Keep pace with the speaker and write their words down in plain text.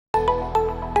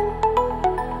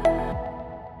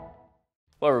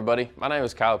Hello everybody, my name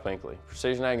is Kyle Pinkley,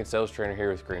 Precision Ag and Sales Trainer here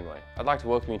with Greenway. I'd like to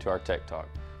welcome you to our Tech Talk.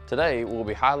 Today we'll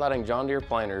be highlighting John Deere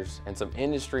planters and some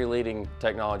industry-leading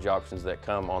technology options that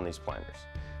come on these planters.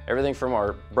 Everything from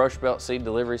our brush belt seed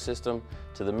delivery system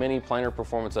to the mini planter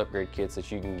performance upgrade kits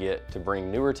that you can get to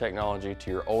bring newer technology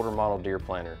to your older model Deere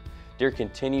planter. Deere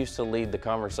continues to lead the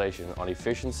conversation on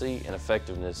efficiency and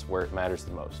effectiveness where it matters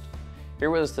the most. Here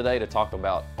with us today to talk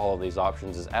about all of these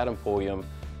options is Adam Pulliam,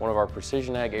 one of our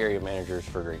Precision Ag area managers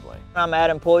for Greenway. I'm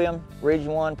Adam Pulliam,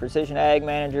 Region 1 Precision Ag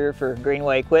Manager for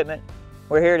Greenway Equipment.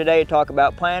 We're here today to talk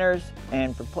about planters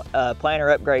and planter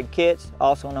upgrade kits,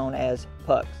 also known as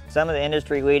PUCs. Some of the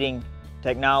industry-leading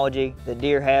technology that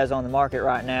Deere has on the market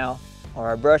right now are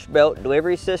our brush belt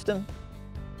delivery system,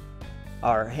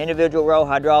 our individual row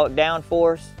hydraulic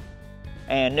downforce,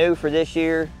 and new for this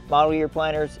year, model year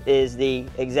planters, is the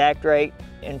ExactRate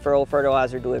in-furrow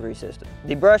fertilizer delivery system.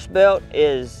 The brush belt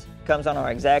comes on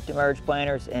our ExactEmerge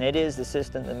planters, and it is the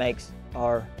system that makes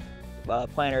our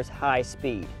planters high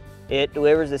speed. It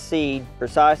delivers the seed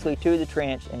precisely to the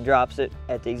trench and drops it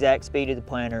at the exact speed of the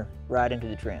planter right into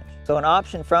the trench. So an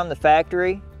option from the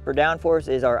factory for downforce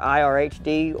is our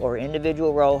IRHD, or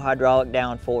individual row hydraulic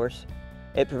downforce.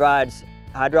 It provides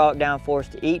hydraulic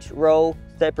downforce to each row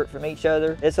separate from each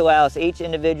other. This allows each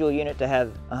individual unit to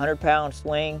have a 100-pound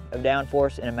swing of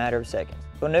downforce in a matter of seconds.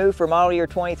 So new for model year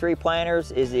 23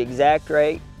 planters is the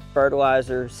ExactRate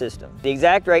fertilizer system. The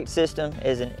ExactRate system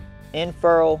is an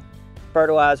in-furrow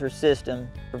fertilizer system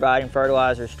providing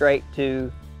fertilizer straight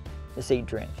to the seed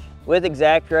trench. With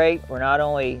ExactRate, we're not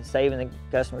only saving the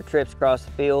customer trips across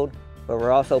the field, but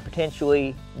we're also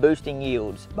potentially boosting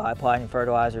yields by applying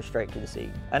fertilizer straight to the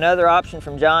seed. Another option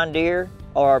from John Deere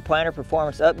are our planter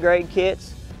performance upgrade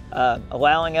kits,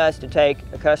 allowing us to take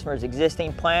a customer's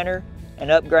existing planter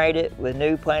and upgrade it with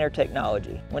new planter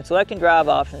technology. When selecting drive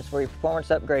options for your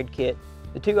performance upgrade kit,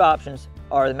 the two options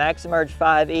are the MaxEmerge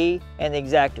 5E and the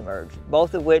ExactEmerge,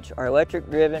 both of which are electric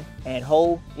driven and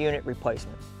whole unit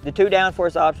replacements. The two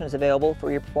downforce options available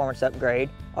for your performance upgrade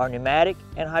are pneumatic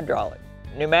and hydraulic.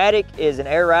 Pneumatic is an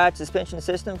air ride suspension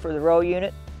system for the row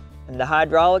unit, and the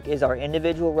hydraulic is our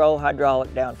individual row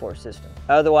hydraulic downforce system,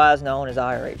 otherwise known as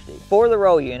IRHD. For the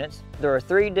row units, there are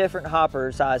 3 different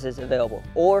hopper sizes available,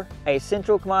 or a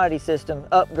central commodity system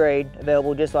upgrade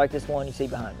available just like this one you see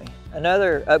behind me.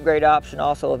 Another upgrade option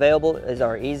also available is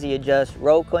our Easy Adjust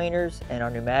row cleaners and our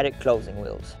pneumatic closing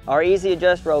wheels. Our Easy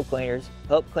Adjust row cleaners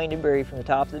help clean debris from the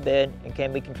top of the bed and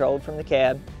can be controlled from the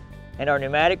cab, and our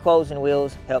pneumatic closing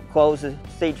wheels help close the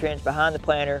seed trench behind the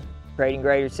planter, creating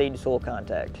greater seed to soil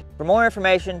contact. For more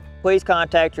information, please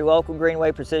contact your local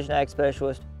Greenway Precision Ag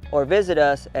specialist or visit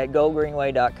us at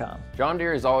gogreenway.com. John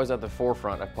Deere is always at the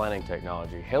forefront of planting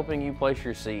technology, helping you place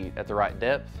your seed at the right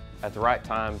depth, at the right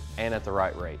time, and at the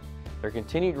right rate. Their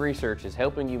continued research is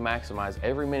helping you maximize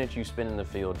every minute you spend in the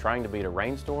field trying to beat a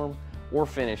rainstorm or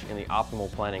finish in the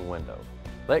optimal planting window.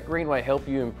 Let Greenway help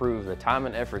you improve the time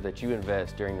and effort that you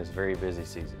invest during this very busy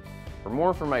season. For more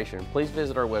information, please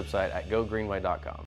visit our website at gogreenway.com.